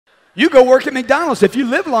You go work at Mcdonald's. If you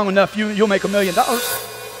live long enough, you'll make $1 million.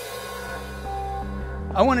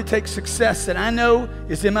 I want to take success that I know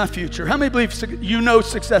is in my future. How many believe you know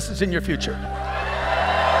success is in your future?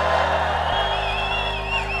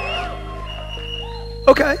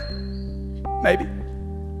 Okay, maybe.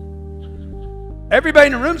 Everybody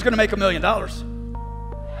in the room is going to make $1 million.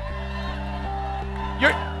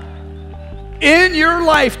 In your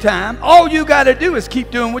lifetime, all you got to do is keep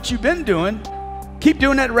doing what you've been doing. Keep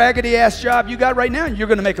doing that raggedy ass job you got right now, and you're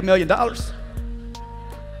going to make $1 million.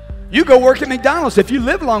 You go work at McDonald's. If you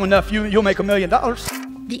live long enough, you'll make $1 million.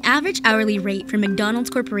 The average hourly rate for McDonald's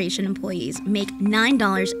Corporation employees make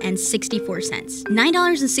 $9.64.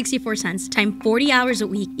 $9.64 times 40 hours a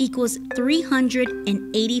week equals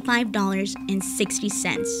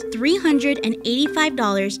 $385.60.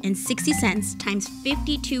 $385.60 times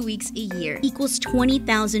 52 weeks a year equals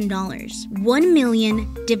 $20,000. 1 million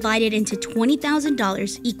divided into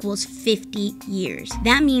 $20,000 equals 50 years.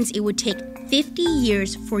 That means it would take 50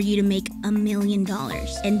 years for you to make $1 million.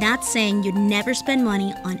 And that's saying you'd never spend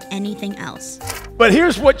money on anything else. But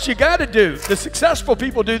here's what you got to do. The successful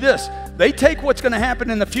people do this. They take what's going to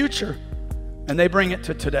happen in the future and they bring it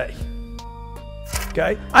to today.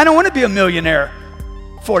 Okay? I don't want to be a millionaire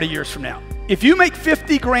 40 years from now. If you make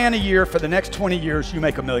 50 grand a year for the next 20 years, you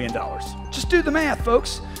make $1 million. Just do the math,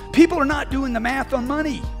 folks. People are not doing the math on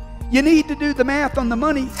money. You need to do the math on the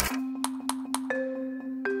money.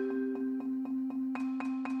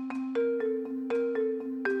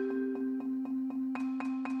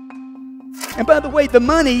 And by the way, the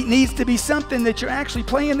money needs to be something that you're actually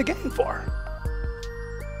playing the game for.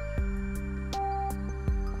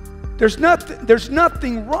 There's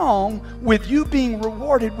nothing wrong with you being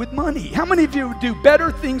rewarded with money. How many of you would do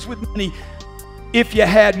better things with money if you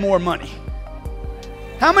had more money?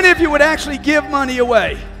 How many of you would actually give money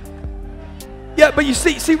away? Yeah, but you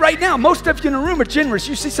see right now, most of you in the room are generous.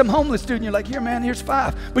 You see some homeless dude and you're like, here, man, here's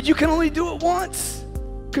 $5. But you can only do it once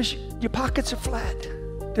because your pockets are flat.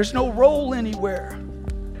 There's no roll anywhere.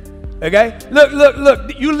 Okay?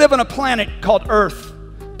 Look. You live on a planet called Earth.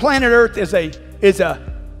 Planet Earth is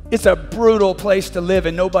a brutal place to live,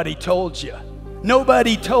 and nobody told you.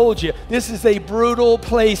 Nobody told you. This is a brutal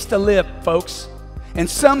place to live, folks. And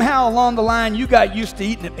somehow along the line, you got used to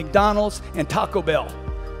eating at McDonald's and Taco Bell.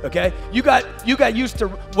 Okay? You got used to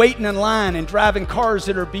waiting in line and driving cars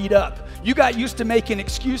that are beat up. You got used to making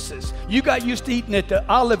excuses. You got used to eating at the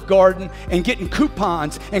Olive Garden and getting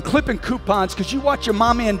coupons and clipping coupons because you watch your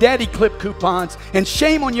mommy and daddy clip coupons, and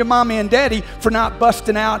shame on your mommy and daddy for not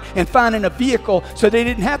busting out and finding a vehicle so they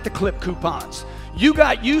didn't have to clip coupons. You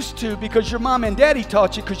got used to because your mom and daddy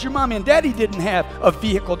taught you, because your mom and daddy didn't have a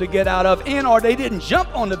vehicle to get out of, and or they didn't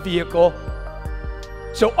jump on the vehicle.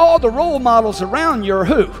 So all the role models around you are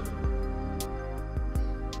who?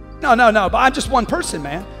 No, but I'm just one person,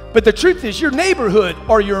 man. But the truth is, your neighborhood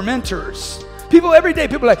are your mentors. People every day,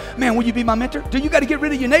 people are like, man, will you be my mentor? Dude, you got to get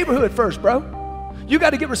rid of your neighborhood first, bro. You got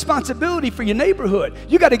to get responsibility for your neighborhood.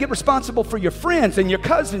 You got to get responsible for your friends and your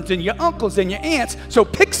cousins and your uncles and your aunts. So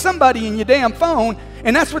pick somebody in your damn phone,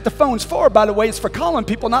 and that's what the phone's for, by the way. It's for calling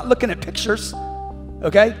people, not looking at pictures,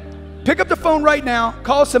 okay? Pick up the phone right now,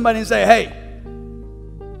 call somebody and say, hey,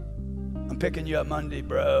 I'm picking you up Monday,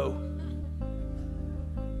 bro.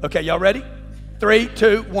 Okay, y'all ready? 3,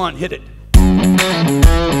 2, 1, hit it.